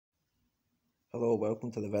Hello, welcome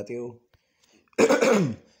to the video.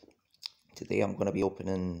 Today I'm going to be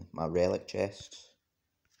opening my relic chests.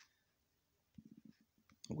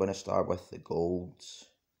 I'm going to start with the golds.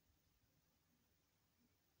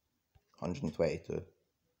 122.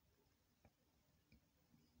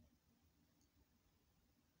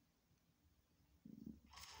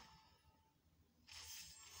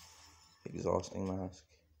 Exhausting mask.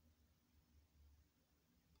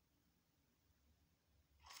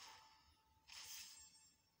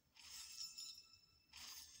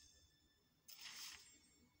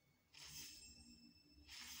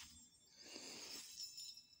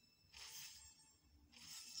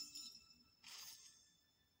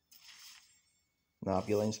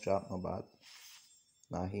 Nabulance strap, not bad.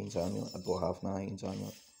 Nahin's amulet, I don't have Nahin's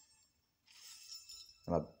amulet.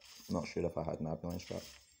 And I'm not sure if I had Nabulance strap.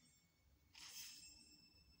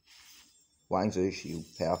 Wangzhou shield,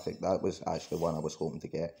 perfect. That was actually one I was hoping to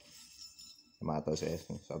get. Yamada's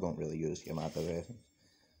essence, I don't really use Yamada's essence.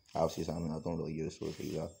 Alcy's amulet, I don't really use those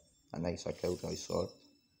either. A nice Killjoy sword.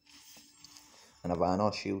 And a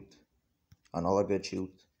Vanos shield. Another good shield.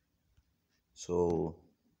 So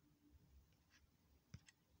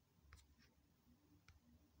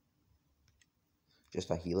just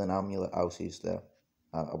a healing amulet Alcy's there.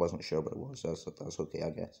 I wasn't sure what it was, that's okay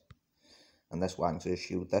I guess. And this Wangzhou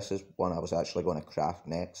shield, this is one I was actually going to craft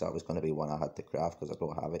next. That was going to be one I had to craft because I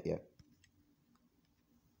don't have it yet.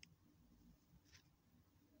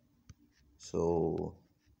 So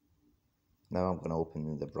now I'm going to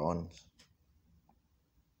open the bronze.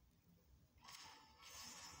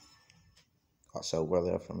 Got silver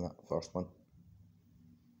there from that first one.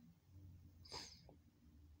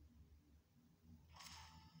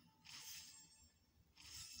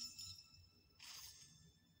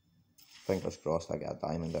 Fingers crossed I get a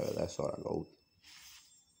diamond out of this or a gold.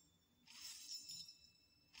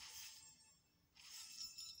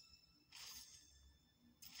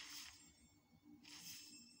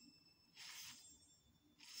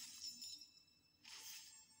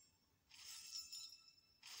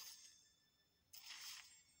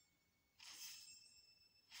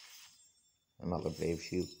 Another brave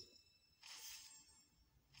shield.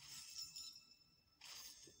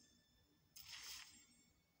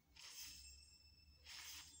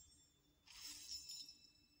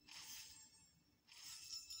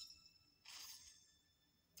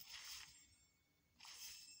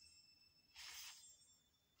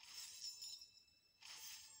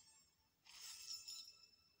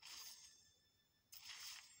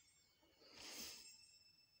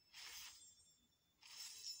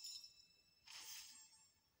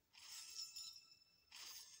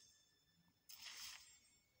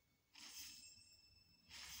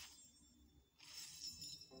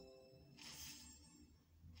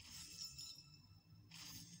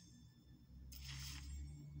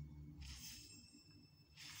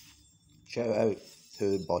 Shout out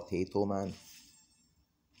to Potato Man,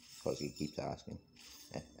 because he keeps asking.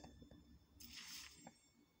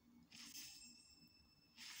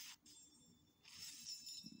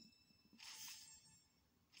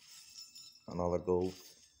 Another gold.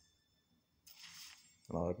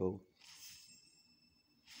 Another gold.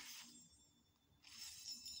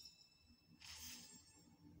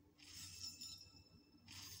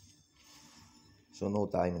 So no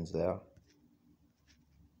diamonds there.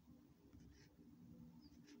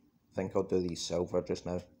 I think I'll do these silver just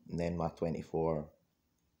now, and then my 24.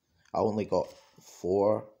 I only got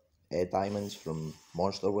 4 diamonds from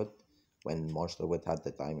Monsterwood. When Monsterwood had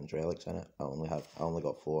the Diamond Relics in it, I only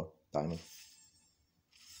got 4 diamonds.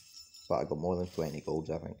 But I got more than 20 golds,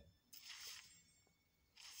 I think.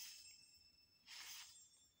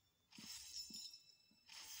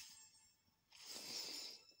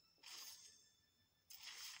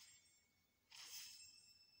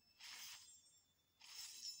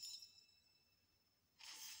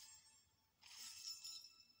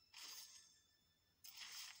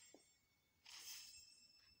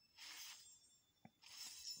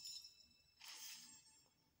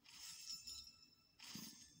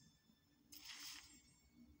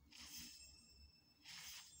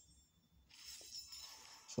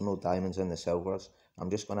 So no diamonds in the silvers. I'm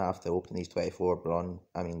just going to have to open these 24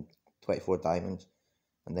 diamonds,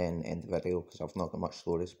 and then end the video because I've not got much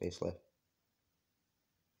storage space left.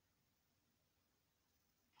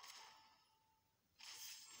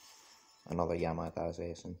 Another Yamada's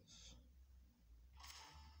essence.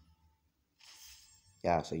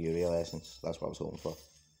 Yeah, it's a Uriel essence. That's what I was hoping for.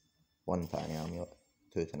 1 tiny amulet,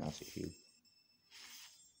 2 tenacity shield.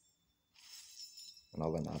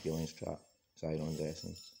 Another Nabulance trap. Zion's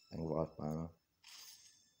essence. Ingvar's banner.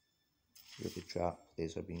 Ruby trap,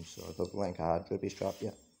 laser beam sword. I don't think I had ruby trap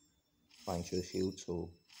yet. Flying through shield, so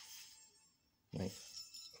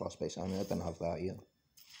nice. Frostbite salmon, I didn't have that either.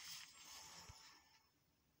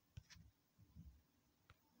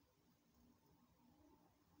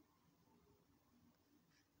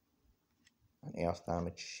 An earth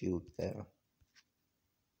damage shield there.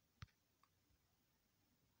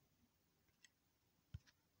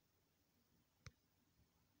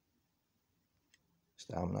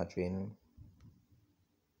 Stamina draining.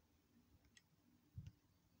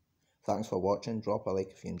 Thanks for watching. Drop a like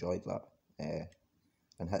if you enjoyed that.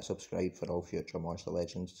 And hit subscribe for all future Monster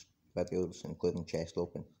Legends videos, including chest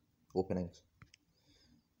openings.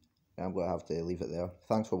 I'm going to have to leave it there.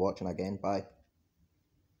 Thanks for watching again. Bye.